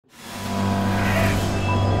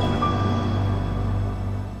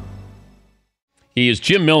He is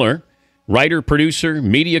Jim Miller, writer, producer,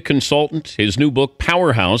 media consultant. His new book,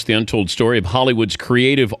 Powerhouse, The Untold Story of Hollywood's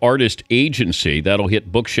Creative Artist Agency. That'll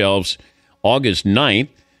hit bookshelves August 9th.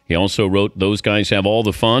 He also wrote Those Guys Have All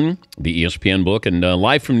the Fun, the ESPN book, and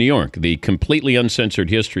Live from New York, the completely uncensored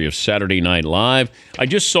history of Saturday Night Live. I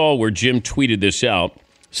just saw where Jim tweeted this out.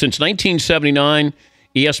 Since 1979,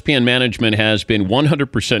 ESPN management has been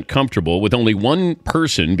 100% comfortable with only one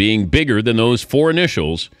person being bigger than those four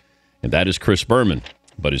initials, and that is Chris Berman.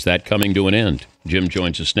 But is that coming to an end? Jim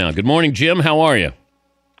joins us now. Good morning, Jim. How are you?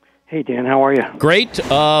 Hey, Dan. How are you? Great.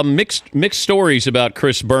 Mixed stories about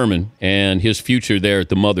Chris Berman and his future there at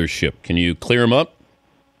the mothership. Can you clear him up?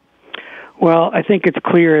 Well, I think it's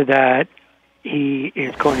clear that he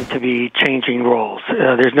is going to be changing roles.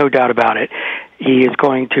 There's no doubt about it. He is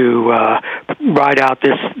going to ride out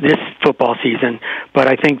this football season, but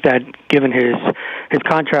I think that given his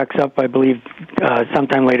contract's up, I believe,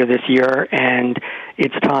 sometime later this year, and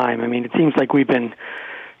it's time. I mean, it seems like we've been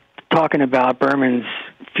talking about Berman's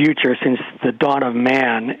future since the dawn of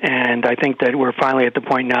man, and I think that we're finally at the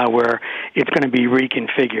point now where it's going to be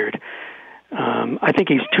reconfigured. I think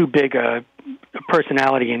he's too big a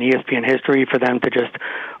personality in ESPN history for them to just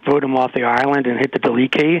vote him off the island and hit the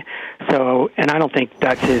delete key. So, and I don't think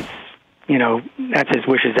that's his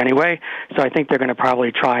wishes anyway. So I think they're going to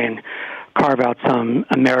probably try and carve out some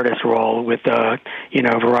emeritus role with a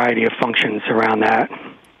variety of functions around that.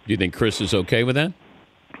 Do you think Chris is okay with that?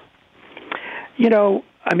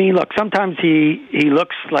 I mean, look, sometimes he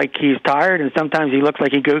looks like he's tired, and sometimes he looks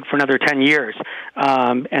like he goes for another 10 years.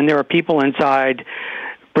 And there are people inside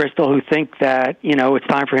Bristol who think that, it's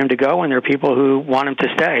time for him to go, and there are people who want him to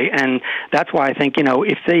stay. And that's why I think,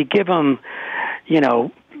 if they give him,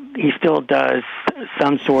 he still does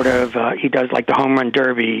some sort of, he does like the home run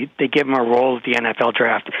derby. They give him a role at the NFL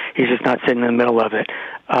draft. He's just not sitting in the middle of it.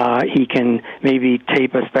 He can maybe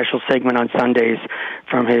tape a special segment on Sundays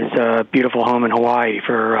from his beautiful home in Hawaii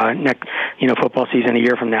for next, football season a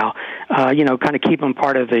year from now. Kind of keep him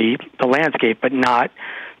part of the landscape, but not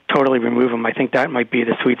totally remove him. I think that might be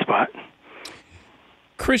the sweet spot.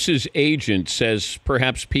 Chris's agent says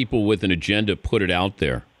perhaps people with an agenda put it out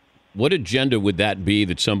there. What agenda would that be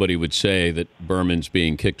that somebody would say that Berman's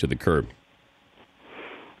being kicked to the curb?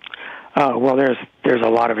 Oh, well, there's a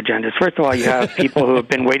lot of agendas. First of all, you have people who have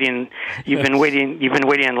been waiting. You've been waiting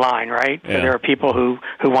in line, right? Yeah. So there are people who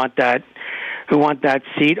want that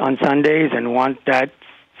seat on Sundays and want that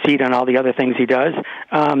seat on all the other things he does.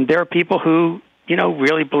 There are people who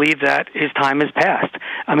really believe that his time has passed.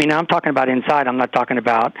 I mean, I'm talking about inside. I'm not talking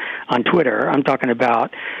about on Twitter. I'm talking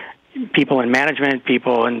about people in management,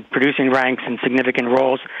 people in producing ranks and significant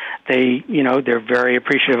roles. They're very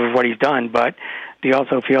appreciative of what he's done, but they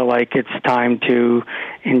also feel like it's time to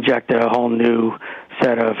inject a whole new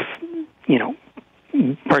set of,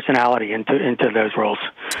 personality into those roles.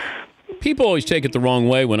 People always take it the wrong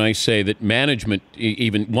way when I say that management,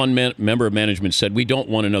 even one member of management said, we don't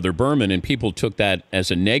want another Berman, and people took that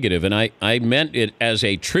as a negative. And I meant it as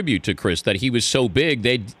a tribute to Chris, that he was so big,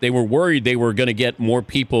 they were worried they were going to get more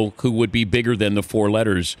people who would be bigger than the four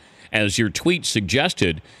letters, as your tweet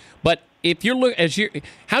suggested. But if you're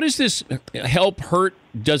how does this hurt?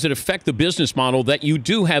 Does it affect the business model that you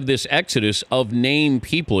do have this exodus of named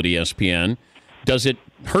people at ESPN? Does it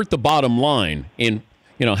hurt the bottom line in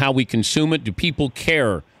how we consume it? Do people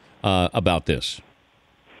care about this?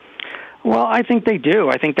 Well, I think they do.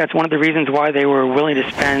 I think that's one of the reasons why they were willing to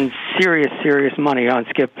spend serious money on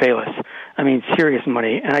Skip Bayless. I mean, serious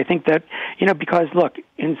money. And I think that, because, look,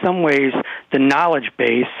 in some ways, the knowledge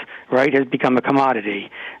base, right, has become a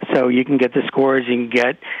commodity. So you can get the scores, you can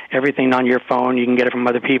get everything on your phone, you can get it from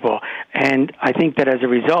other people. And I think that as a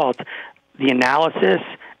result, the analysis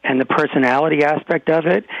and the personality aspect of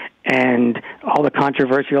it and all the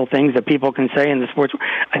controversial things that people can say in the sports,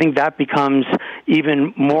 I think that becomes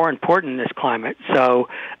even more important in this climate. So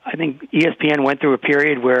I think ESPN went through a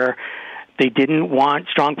period where they didn't want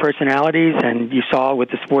strong personalities, and you saw with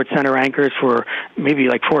the Sports Center anchors for maybe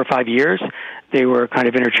like 4 or 5 years, they were kind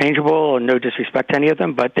of interchangeable, and no disrespect to any of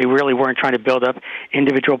them, but they really weren't trying to build up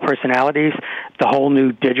individual personalities. The whole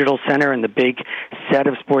new digital center and the big set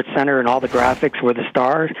of Sports Center and all the graphics were the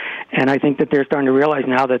stars, and I think that they're starting to realize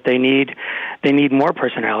now that they need more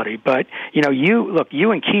personality. But,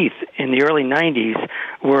 you and Keith in the early 90s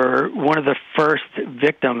were one of the first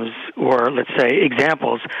victims, or let's say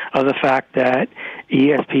examples, of the fact that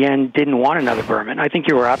ESPN didn't want another Berman. I think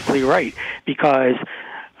you were absolutely right, because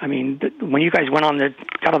when you guys got on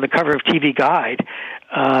the cover of TV Guide,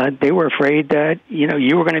 they were afraid that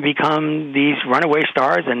you were going to become these runaway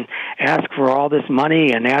stars and ask for all this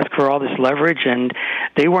money and ask for all this leverage, and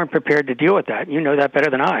they weren't prepared to deal with that. You know that better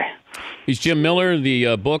than I. He's Jim Miller.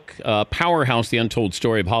 The book, Powerhouse, The Untold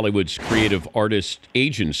Story of Hollywood's Creative Artist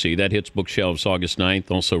Agency. That hits bookshelves August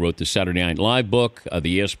 9th. Also wrote the Saturday Night Live book,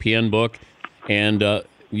 the ESPN book. And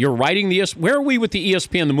you're writing the where are we with the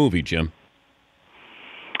ESPN, the movie, Jim?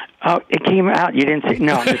 Oh, it came out. You didn't see?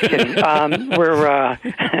 No, I'm just kidding. We're,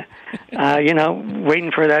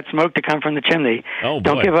 waiting for that smoke to come from the chimney. Oh, boy.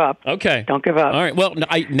 Don't give up. Okay. Don't give up. All right. Well,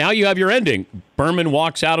 now you have your ending. Berman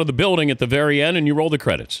walks out of the building at the very end, and you roll the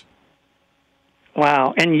credits.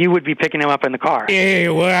 Wow. And you would be picking him up in the car. Hey,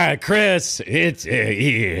 well, Chris, it's,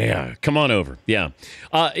 yeah, come on over. Yeah.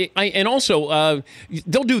 And also,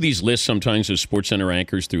 they'll do these lists sometimes of SportsCenter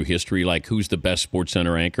anchors through history, like who's the best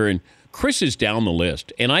SportsCenter anchor. And Chris is down the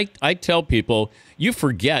list. And I tell people, you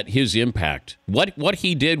forget his impact. What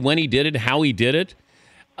he did, when he did it, how he did it.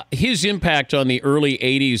 His impact on the early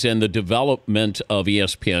 80s and the development of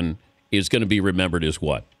ESPN is going to be remembered as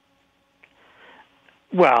what?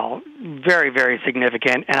 Well, very, very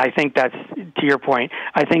significant, and I think that's, to your point,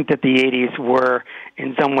 I think that the 80s were,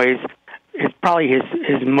 in some ways, probably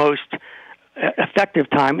his most effective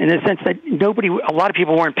time, in the sense that a lot of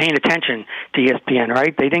people weren't paying attention to ESPN,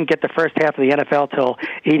 right? They didn't get the first half of the NFL till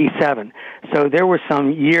 87. So there were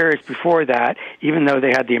some years before that, even though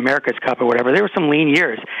they had the America's Cup or whatever, there were some lean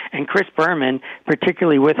years. And Chris Berman,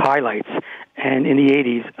 particularly with highlights, and in the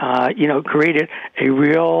 80s, created a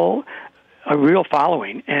real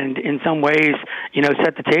following, and in some ways,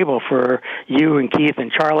 set the table for you and Keith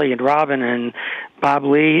and Charlie and Robin and Bob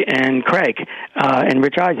Lee and Craig and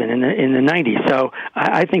Rich Eisen in the 90s. So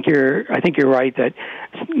I think you're right that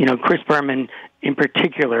Chris Berman in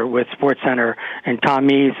particular with SportsCenter and Tom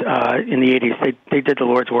Mees in the 80s, they did the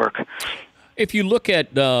Lord's work. If you look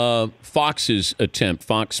at Fox's attempt,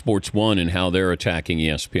 Fox Sports 1, and how they're attacking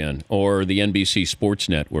ESPN, or the NBC Sports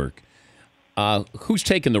Network, who's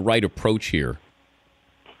taken the right approach here?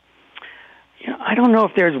 I don't know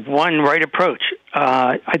if there's one right approach.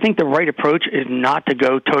 I think the right approach is not to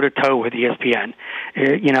go toe-to-toe with ESPN.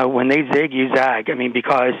 When they zig, you zag. I mean,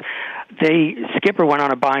 because Skipper went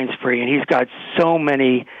on a buying spree, and he's got so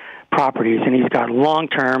many properties, and he's got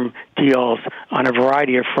long-term deals on a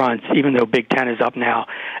variety of fronts, even though Big Ten is up now,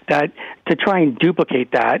 that to try and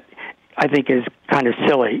duplicate that, I think, is kind of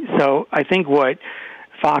silly. So I think what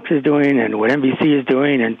Fox is doing and what NBC is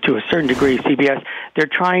doing, and to a certain degree CBS, they're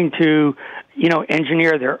trying to,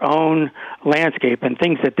 engineer their own landscape and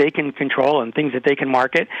things that they can control and things that they can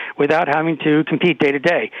market without having to compete day to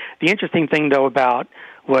day. The interesting thing, though, about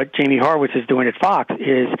what Jamie Horowitz is doing at Fox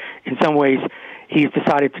is, in some ways, he's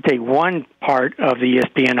decided to take one part of the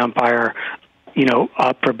ESPN umpire,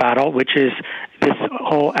 up for battle, which is this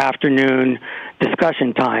whole afternoon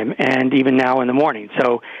discussion time, and even now in the morning.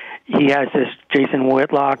 So he has this Jason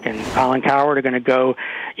Whitlock and Colin Cowherd are going to go,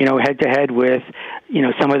 head to head with,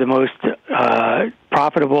 some of the most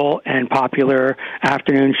profitable and popular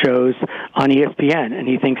afternoon shows on ESPN, and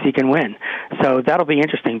he thinks he can win. So that'll be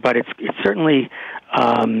interesting. But it's certainly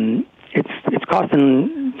it's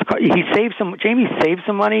costing. Jamie saved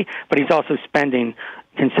some money, but he's also spending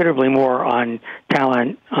considerably more on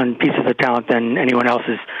talent, on pieces of talent than anyone else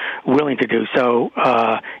is willing to do. So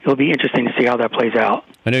it'll be interesting to see how that plays out.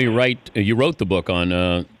 I know you're right. You wrote the book on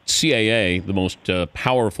CAA, the most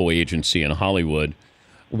powerful agency in Hollywood.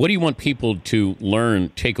 What do you want people to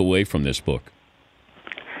take away from this book?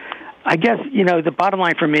 I guess, the bottom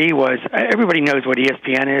line for me was everybody knows what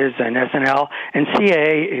ESPN is and SNL, and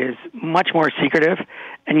CAA is much more secretive,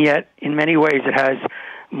 and yet in many ways it has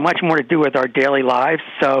much more to do with our daily lives.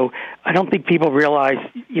 So I don't think people realize,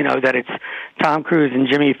 that it's Tom Cruise and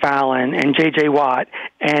Jimmy Fallon and J.J. Watt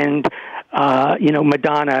and,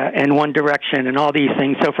 Madonna and One Direction and all these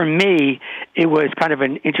things. So for me, it was kind of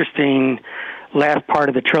an interesting last part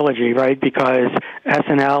of the trilogy, right? Because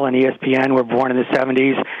SNL and ESPN were born in the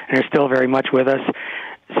 70s and are still very much with us.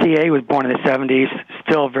 CA was born in the 70s,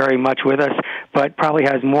 still very much with us, but probably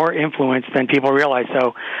has more influence than people realize.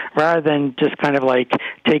 So rather than just kind of like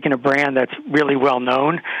taking a brand that's really well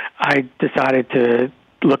known, I decided to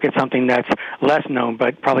look at something that's less known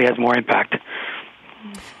but probably has more impact.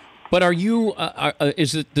 But are you?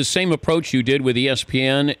 Is it the same approach you did with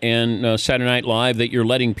ESPN and Saturday Night Live, that you're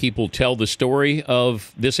letting people tell the story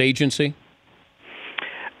of this agency?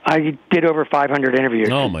 I did over 500 interviews.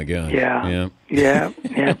 Oh my God! Yeah. Yeah.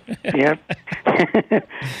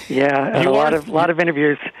 A lot of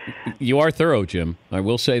interviews. You are thorough, Jim. I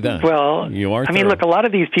will say that. Well, you are. I mean, look, a lot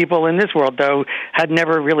of these people in this world, though, had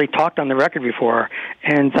never really talked on the record before,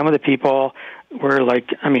 and some of the people were like,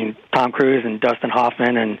 I mean, Tom Cruise and Dustin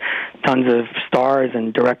Hoffman and tons of stars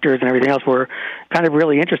and directors and everything else were kind of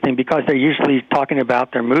really interesting because they're usually talking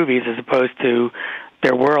about their movies as opposed to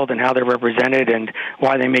their world and how they're represented and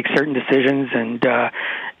why they make certain decisions. And,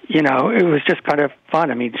 it was just kind of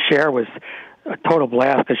fun. I mean, Cher was a total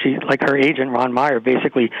blast because she, like her agent, Ron Meyer,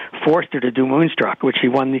 basically forced her to do Moonstruck, which she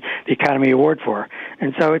won the Academy Award for.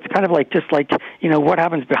 And so it's kind of like, just like, what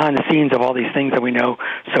happens behind the scenes of all these things that we know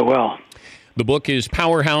so well. The book is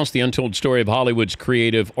Powerhouse, The Untold Story of Hollywood's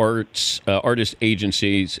Creative Artist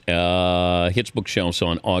Agencies. Hits bookshelves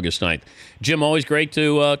on August 9th. Jim, always great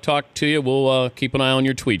to talk to you. We'll keep an eye on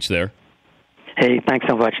your tweets there. Hey, thanks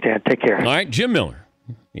so much, Dad. Take care. All right, Jim Miller.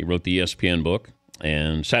 He wrote the ESPN book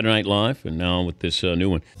and Saturday Night Live, and now with this new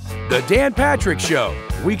one. The Dan Patrick Show,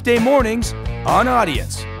 weekday mornings on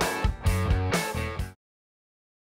Audience.